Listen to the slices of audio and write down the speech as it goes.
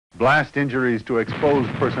Blast injuries to exposed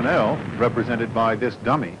personnel, represented by this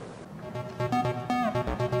dummy.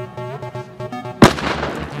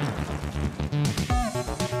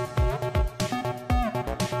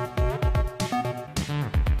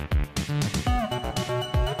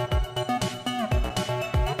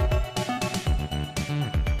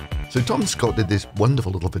 So Tom Scott did this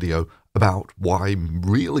wonderful little video about why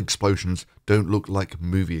real explosions don't look like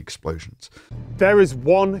movie explosions. There is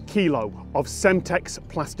 1 kilo of Semtex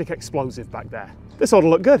plastic explosive back there. This ought to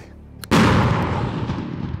look good.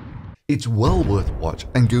 It's well worth a watch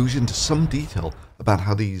and goes into some detail about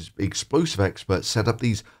how these explosive experts set up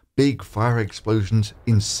these big fire explosions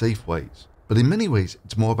in safe ways. But in many ways,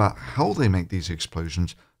 it's more about how they make these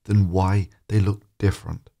explosions than why they look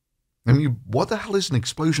different. I mean, what the hell is an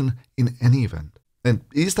explosion in any event? And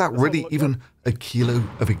is that really even a kilo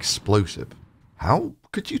of explosive? How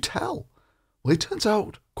could you tell? Well, it turns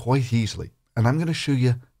out quite easily, and I'm going to show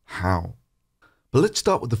you how. But let's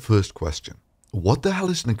start with the first question. What the hell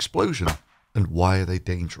is an explosion, and why are they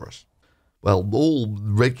dangerous? Well, all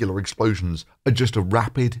regular explosions are just a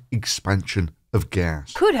rapid expansion of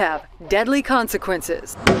gas. Could have deadly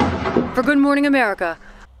consequences. For Good Morning America.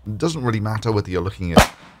 It doesn't really matter whether you're looking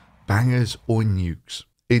at bangers or nukes.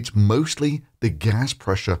 It's mostly the gas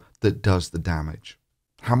pressure that does the damage.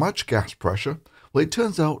 How much gas pressure? Well, it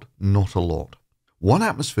turns out not a lot. 1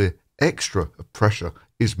 atmosphere extra of pressure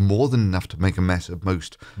is more than enough to make a mess of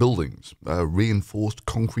most buildings. Reinforced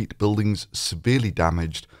concrete buildings severely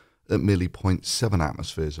damaged at merely 0.7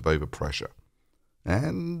 atmospheres of overpressure.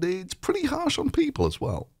 And it's pretty harsh on people as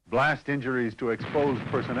well. Blast injuries to exposed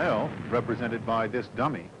personnel, represented by this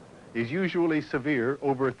dummy, is usually severe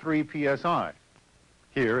over 3 psi.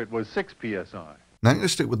 Here it was 6 psi. Now I'm going to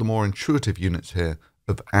stick with the more intuitive units here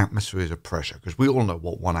of atmospheres of pressure, because we all know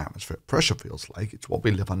what 1 atmosphere of pressure feels like. It's what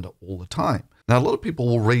we live under all the time. Now, a lot of people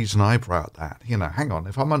will raise an eyebrow at that. You know, hang on,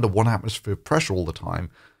 if I'm under 1 atmosphere of pressure all the time,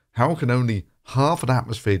 how can only half an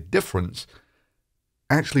atmosphere difference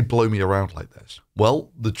actually blow me around like this?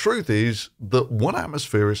 Well, the truth is that 1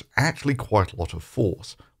 atmosphere is actually quite a lot of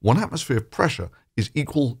force. 1 atmosphere of pressure is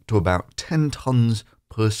equal to about 10 tons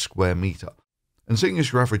per square meter. And seeing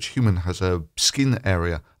as your average human has a skin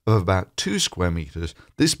area of about 2 square meters,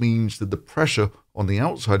 this means that the pressure on the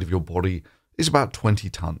outside of your body is about 20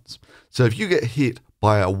 tons. So if you get hit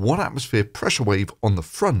by a 1 atmosphere pressure wave on the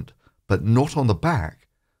front, but not on the back,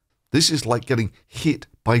 this is like getting hit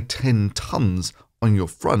by 10 tons on your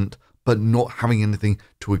front, but not having anything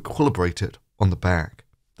to equilibrate it on the back.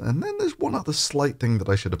 And then there's one other slight thing that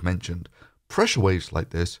I should have mentioned. Pressure waves like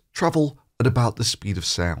this travel at about the speed of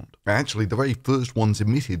sound. Actually, the very first ones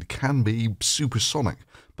emitted can be supersonic,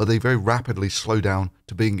 but they very rapidly slow down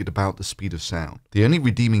to being at about the speed of sound. The only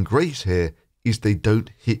redeeming grace here is they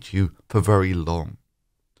don't hit you for very long.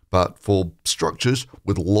 But for structures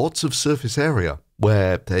with lots of surface area,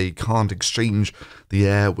 where they can't exchange the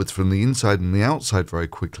air from the inside and the outside very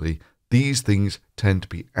quickly, these things tend to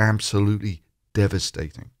be absolutely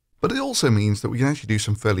devastating. But it also means that we can actually do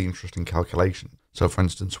some fairly interesting calculations. So for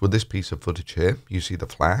instance, with this piece of footage here, you see the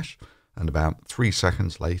flash, and about 3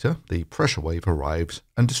 seconds later, the pressure wave arrives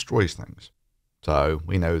and destroys things. So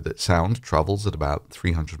we know that sound travels at about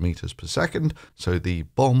 300 meters per second, so the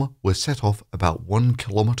bomb was set off about 1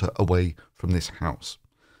 kilometer away from this house.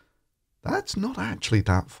 That's not actually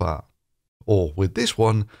that far. Or with this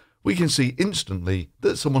one, we can see instantly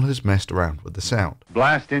that someone has messed around with the sound.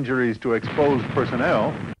 Blast injuries to exposed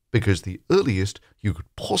personnel, because the earliest you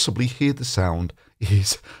could possibly hear the sound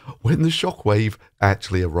is when the shockwave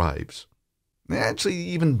actually arrives. Actually,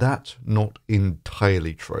 even that's not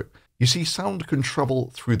entirely true. You see, sound can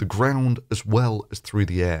travel through the ground as well as through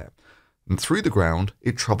the air. And through the ground,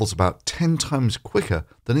 it travels about 10 times quicker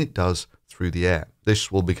than it does through the air.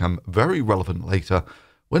 This will become very relevant later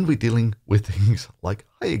when we're dealing with things like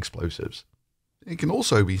high explosives. It can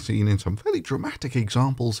also be seen in some fairly dramatic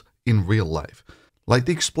examples in real life, like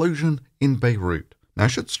the explosion in Beirut. Now, I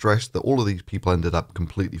should stress that all of these people ended up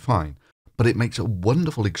completely fine, but it makes a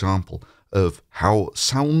wonderful example of how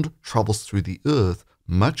sound travels through the earth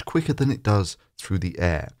much quicker than it does through the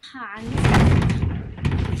air.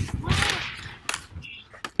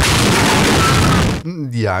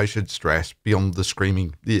 Yeah, I should stress, beyond the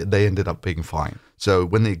screaming, they ended up being fine. So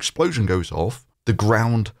when the explosion goes off, the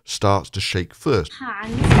ground starts to shake first,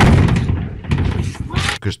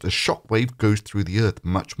 because the shockwave goes through the earth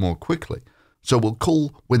much more quickly. So we'll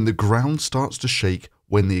call when the ground starts to shake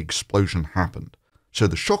when the explosion happened. So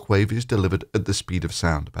the shockwave is delivered at the speed of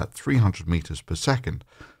sound, about 300 meters per second.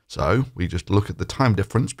 So we just look at the time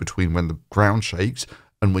difference between when the ground shakes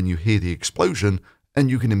and when you hear the explosion,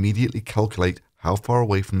 and you can immediately calculate how far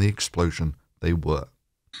away from the explosion they were.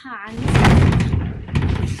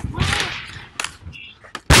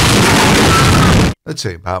 Let's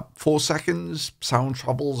see, about 4 seconds, sound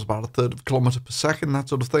travels about 1/3 of a kilometre per second, that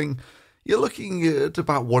sort of thing. You're looking at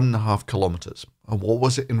about 1.5 kilometres. And what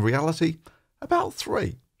was it in reality? About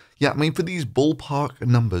 3. Yeah, I mean, for these ballpark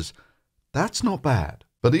numbers, that's not bad.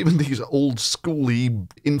 But even these old schooly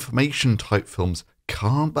information type films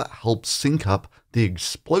can't but help sync up the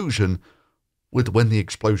explosion with when the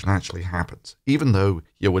explosion actually happens, even though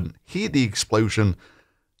you wouldn't hear the explosion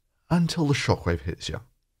until the shockwave hits you.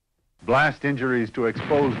 Blast injuries to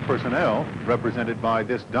exposed personnel, represented by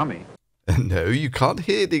this dummy. And no, you can't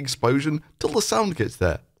hear the explosion till the sound gets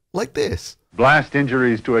there, like this. Blast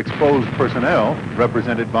injuries to exposed personnel,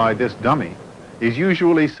 represented by this dummy, is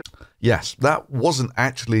usually... Yes, that wasn't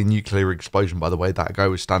actually a nuclear explosion, by the way, that guy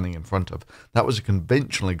was standing in front of. That was a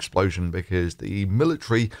conventional explosion because the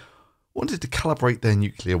military wanted to calibrate their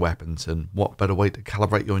nuclear weapons. And what better way to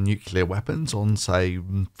calibrate your nuclear weapons on, say,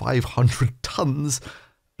 500 tons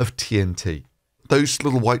of TNT. Those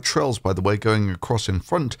little white trails, by the way, going across in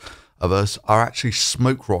front of us are actually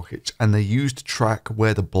smoke rockets, and they're used to track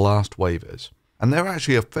where the blast wave is. And they're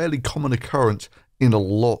actually a fairly common occurrence in a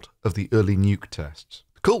lot of the early nuke tests.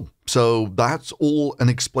 Cool. So that's all an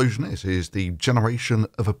explosion is the generation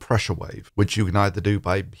of a pressure wave, which you can either do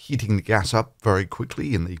by heating the gas up very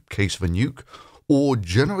quickly in the case of a nuke, or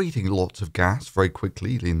generating lots of gas very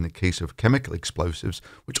quickly in the case of chemical explosives,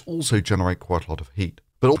 which also generate quite a lot of heat.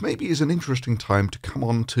 But maybe is an interesting time to come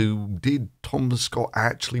on to, did Tom Scott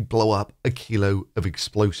actually blow up a kilo of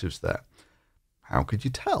explosives there? How could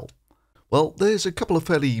you tell? Well, there's a couple of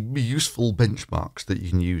fairly useful benchmarks that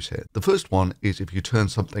you can use here. The first one is if you turn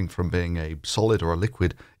something from being a solid or a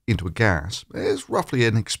liquid into a gas, there's roughly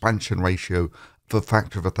an expansion ratio of a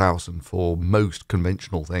factor of 1,000 for most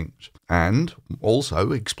conventional things. And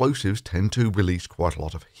also, explosives tend to release quite a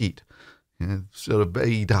lot of heat. Sort of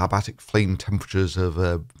adiabatic flame temperatures of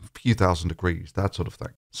a few thousand degrees, that sort of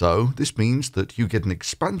thing. So this means that you get an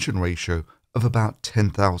expansion ratio of about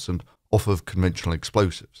 10,000 off of conventional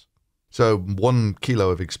explosives. So 1 kilo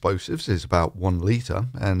of explosives is about 1 litre,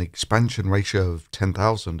 and expansion ratio of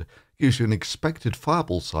 10,000 gives you an expected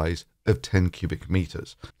fireball size of 10 cubic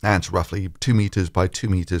metres. That's roughly 2 metres by 2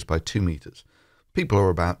 metres by 2 metres. People are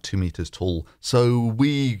about 2 metres tall, so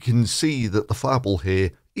we can see that the fireball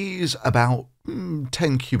here is about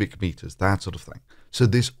 10 cubic metres, that sort of thing. So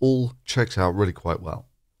this all checks out really quite well.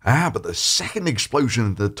 But the second explosion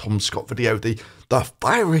in the Tom Scott video, the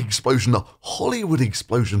fiery explosion, the Hollywood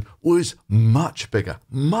explosion, was much bigger,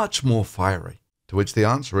 much more fiery. To which the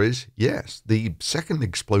answer is yes, the second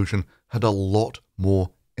explosion had a lot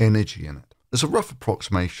more energy in it. As a rough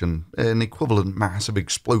approximation, an equivalent mass of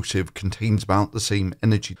explosive contains about the same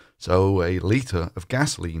energy. So a litre of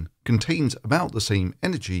gasoline contains about the same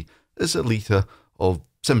energy as a litre of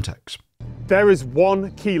Semtex. There is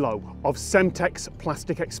 1 kilo of Semtex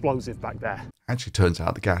plastic explosive back there. Actually turns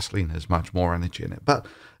out the gasoline has much more energy in it, but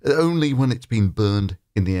only when it's been burned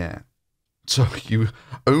in the air. So you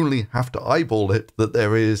only have to eyeball it that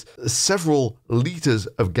there is several litres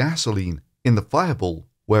of gasoline in the fireball,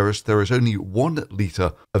 whereas there is only 1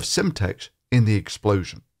 litre of Semtex in the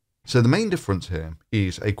explosion. So the main difference here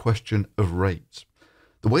is a question of rates.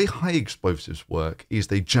 The way high explosives work is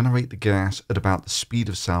they generate the gas at about the speed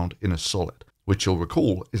of sound in a solid, which you'll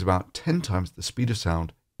recall is about 10 times the speed of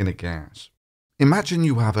sound in a gas. Imagine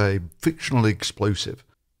you have a fictional explosive.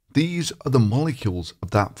 These are the molecules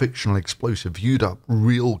of that fictional explosive viewed up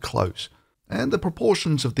real close, and the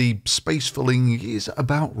proportions of the space filling is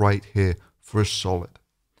about right here for a solid.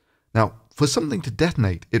 Now, for something to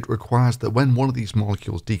detonate, it requires that when one of these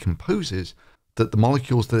molecules decomposes, that the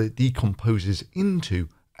molecules that it decomposes into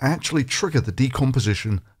actually trigger the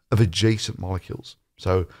decomposition of adjacent molecules.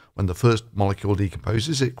 So when the first molecule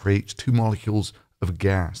decomposes, it creates 2 molecules of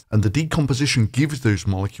gas, and the decomposition gives those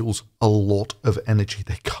molecules a lot of energy.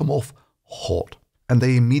 They come off hot, and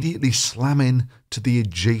they immediately slam in to the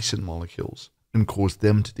adjacent molecules and cause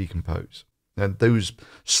them to decompose. And those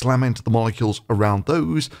slam into the molecules around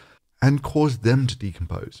those and cause them to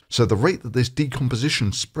decompose. So the rate that this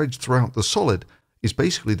decomposition spreads throughout the solid is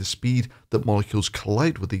basically the speed that molecules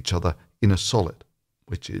collide with each other in a solid,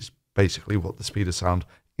 which is basically what the speed of sound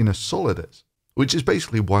in a solid is, which is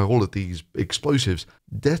basically why all of these explosives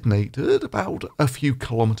detonate at about a few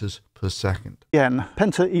kilometers per second. Again,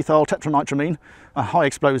 pentaethyl tetranitramine, a high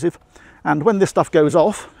explosive, and when this stuff goes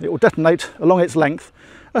off, it will detonate along its length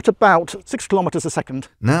at about 6 kilometers a second.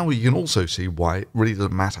 Now you can also see why it really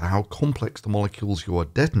doesn't matter how complex the molecules you are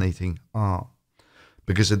detonating are.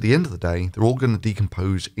 because at the end of the day, they're all going to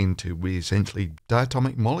decompose into essentially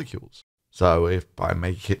diatomic molecules. So if I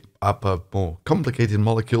make it up of more complicated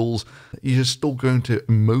molecules, you're still going to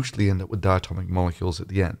mostly end up with diatomic molecules at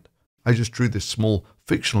the end. I just drew this small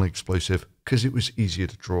fictional explosive because it was easier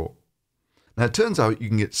to draw. Now it turns out you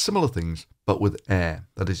can get similar things, but with air.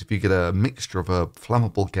 That is, if you get a mixture of a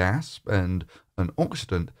flammable gas and an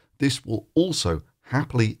oxidant, this will also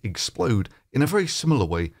happily explode in a very similar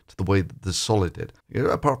way to the way that the solid did.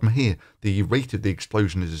 Apart from here, the rate of the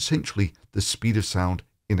explosion is essentially the speed of sound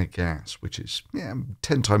in a gas, which is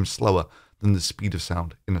 10 times slower than the speed of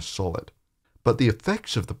sound in a solid. But the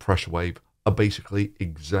effects of the pressure wave are basically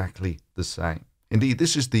exactly the same. Indeed,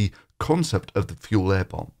 this is the concept of the fuel-air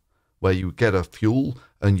bomb, where you get a fuel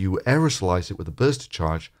and you aerosolize it with a burst of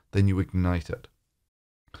charge, then you ignite it.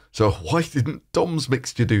 So why didn't Dom's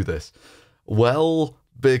mixture do this? Well,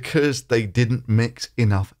 because they didn't mix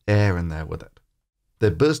enough air in there with it.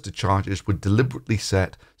 Their burst of charges were deliberately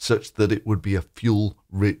set such that it would be a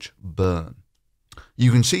fuel-rich burn.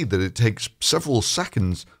 You can see that it takes several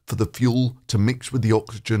seconds for the fuel to mix with the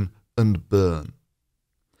oxygen and burn.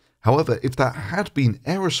 However, if that had been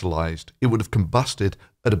aerosolized, it would have combusted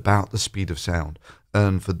at about the speed of sound,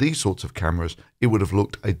 and for these sorts of cameras, it would have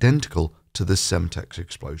looked identical to the Semtex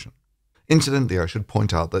explosion. Incidentally, I should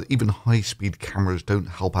point out that even high-speed cameras don't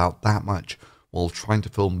help out that much while trying to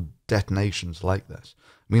film detonations like this.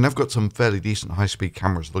 I mean, I've got some fairly decent high-speed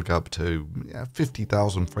cameras that look up to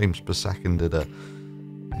 50,000 frames per second at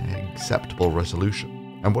an acceptable resolution.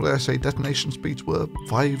 And what did I say detonation speeds were?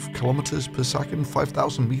 5 kilometers per second,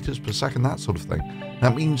 5,000 meters per second, that sort of thing.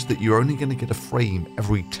 That means that you're only going to get a frame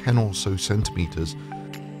every 10 or so centimeters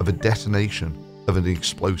of a detonation of an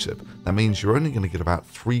explosive. That means you're only going to get about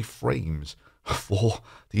 3 frames for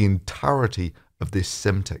the entirety of this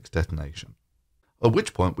Semtex detonation. At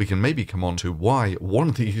which point we can maybe come on to why one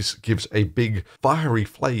of these gives a big fiery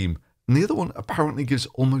flame and the other one apparently gives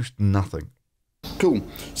almost nothing. Cool.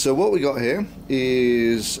 So what we got here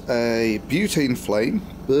is a butane flame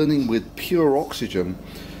burning with pure oxygen.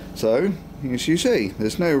 So, as you see,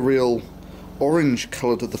 there's no real orange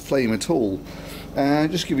colour to the flame at all.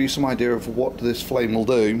 Just give you some idea of what this flame will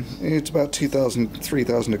do. It's about 2,000,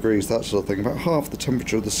 3,000 degrees, that sort of thing, about half the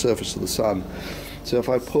temperature of the surface of the sun. So if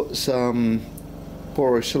I put some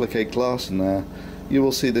borosilicate glass in there, you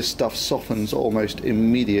will see this stuff softens almost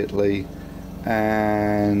immediately,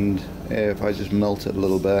 and if I just melt it a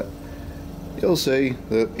little bit, you'll see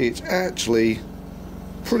that it's actually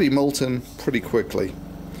pretty molten pretty quickly.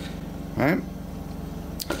 Right?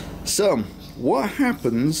 So what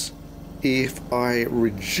happens if I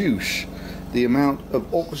reduce the amount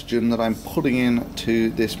of oxygen that I'm putting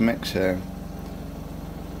into this mix here?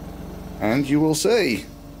 And you will see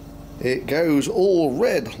it goes all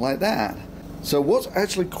red like that. So what's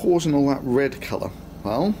actually causing all that red colour?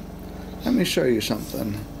 Well, let me show you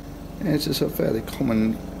something. It's just a fairly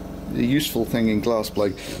common, useful thing in glass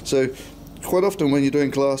blowing. So quite often when you're doing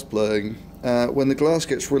glass blowing, when the glass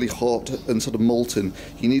gets really hot and sort of molten,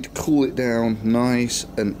 you need to cool it down nice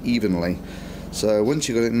and evenly. So once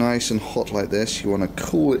you've got it nice and hot like this, you want to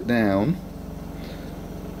cool it down.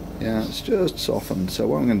 Yeah, it's just softened. So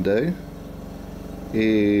what I'm going to do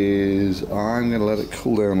is I'm going to let it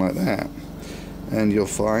cool down like that. And you'll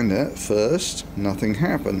find that first nothing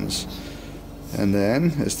happens. And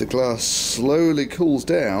then as the glass slowly cools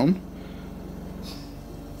down,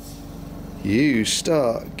 you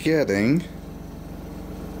start getting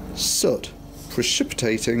soot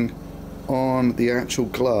precipitating on the actual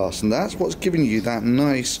glass, and that's what's giving you that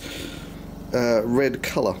nice red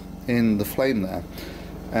colour in the flame there.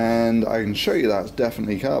 And I can show you that's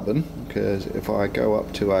definitely carbon, because if I go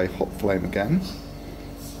up to a hot flame again,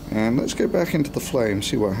 and let's go back into the flame,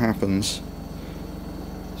 see what happens.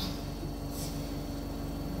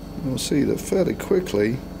 You'll see that fairly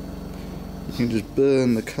quickly you can just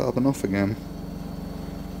burn the carbon off again.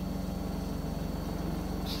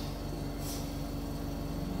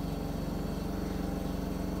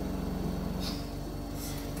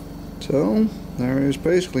 So there is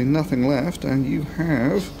basically nothing left, and you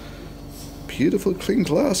have beautiful clean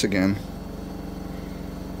glass again.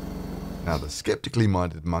 Now the skeptically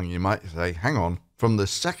minded among you might say, hang on, from the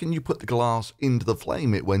second you put the glass into the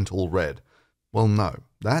flame it went all red. Well no,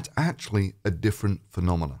 that's actually a different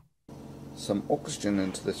phenomena. Some oxygen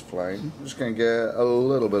into this flame. I'm just going to get a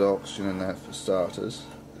little bit of oxygen in there for starters.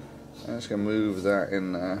 I'm just going to move that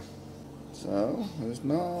in there. So there's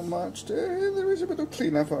not much to, there is a bit of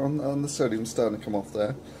cleanup on the sodium starting to come off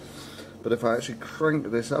there. But if I actually crank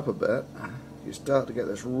this up a bit, you start to get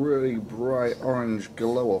this really bright orange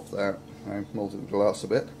glow off that. I've melted the glass a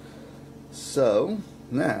bit. So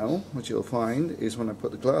now what you'll find is when I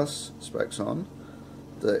put the glass specs on,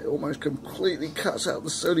 that it almost completely cuts out the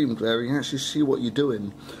sodium glare. You can actually see what you're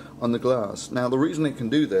doing on the glass. Now the reason it can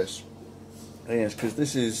do this is because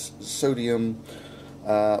this is sodium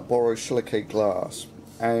borosilicate glass,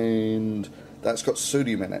 and that's got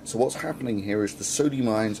sodium in it. So what's happening here is the sodium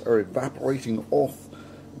ions are evaporating off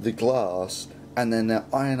the glass and then they're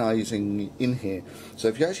ionizing in here. So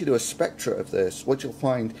if you actually do a spectra of this, what you'll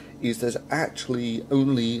find is there's actually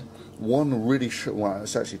only one really sharp, well,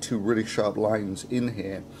 it's actually two really sharp lines in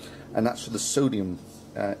here, and that's for the sodium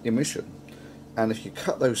emission. And if you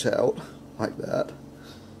cut those out like that,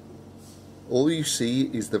 all you see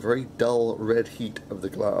is the very dull red heat of the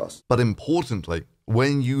glass. But importantly,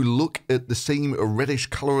 when you look at the same reddish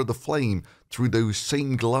color of the flame through those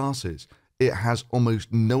same glasses, it has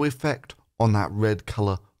almost no effect on that red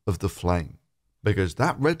color of the flame, because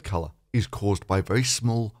that red color is caused by very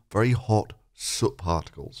small, very hot soot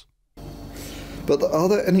particles. But are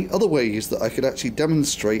there any other ways that I could actually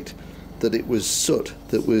demonstrate that it was soot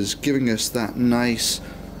that was giving us that nice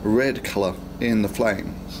red color in the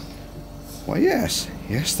flame? Well, yes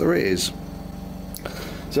there is.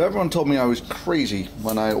 So everyone told me I was crazy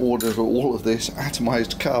when I ordered all of this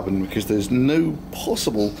atomized carbon, because there's no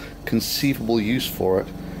possible conceivable use for it.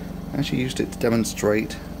 I actually used it to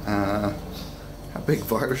demonstrate how big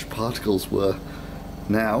virus particles were.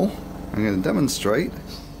 Now I'm going to demonstrate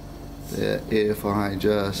that if I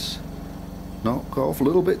just knock off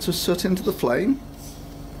little bits of soot into the flame,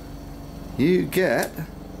 you get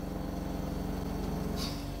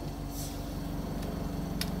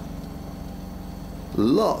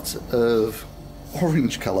lots of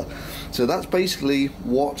orange color. So that's basically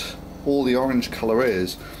what all the orange color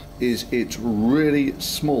is it's really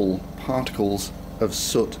small particles of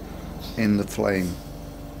soot in the flame.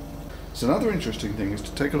 So another interesting thing is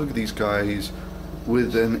to take a look at these guys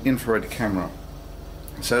with an infrared camera.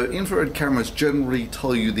 So infrared cameras generally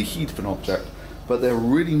tell you the heat of an object, but they're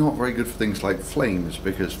really not very good for things like flames,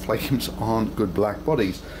 because flames aren't good black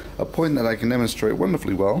bodies. A point that I can demonstrate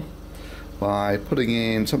wonderfully well by putting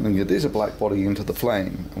in something that is a black body into the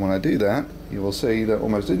flame. And when I do that, you will see that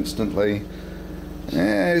almost instantly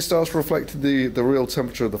it starts reflecting the real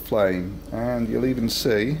temperature of the flame, and you'll even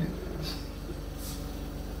see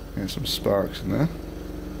there's some sparks in there.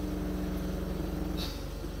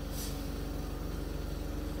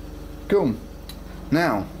 Cool.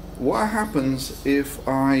 Now, what happens if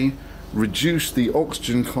I reduce the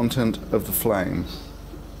oxygen content of the flame?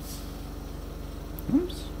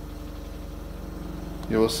 Oops.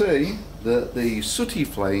 You will see that the sooty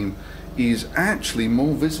flame is actually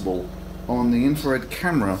more visible on the infrared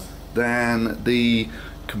camera than the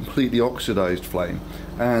completely oxidized flame,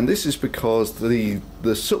 and this is because the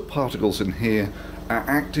soot particles in here are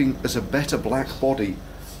acting as a better black body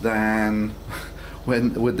than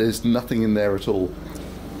when there's nothing in there at all.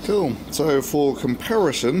 Cool. So for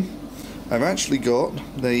comparison, I've actually got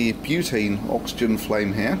the butane oxygen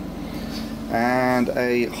flame here and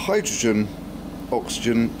a hydrogen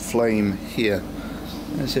oxygen flame here.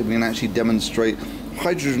 Let's see if we can actually demonstrate.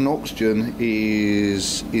 Hydrogen oxygen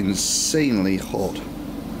is insanely hot.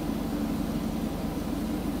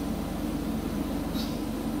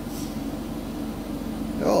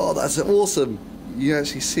 Oh, that's awesome. You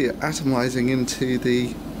actually see it atomizing into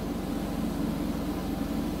the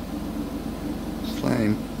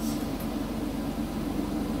flame.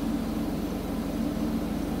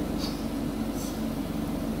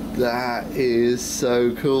 That is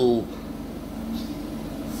so cool.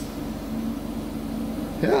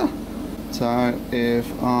 Yeah. So if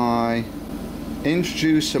I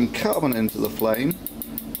introduce some carbon into the flame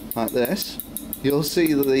like this, you'll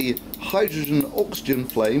see that the hydrogen oxygen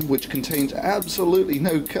flame, which contains absolutely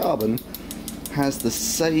no carbon, has the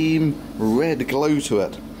same red glow to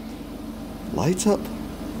it. Lights up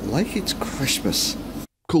like it's Christmas.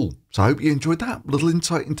 Cool. So I hope you enjoyed that little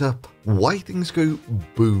insight into why things go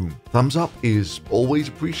boom. Thumbs up is always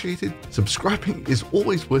appreciated. Subscribing is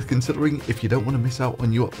always worth considering if you don't want to miss out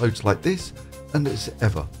on new uploads like this. And as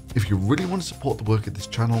ever, if you really want to support the work of this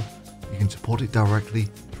channel, you can support it directly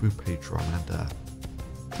through Patreon. And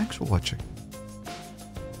thanks for watching.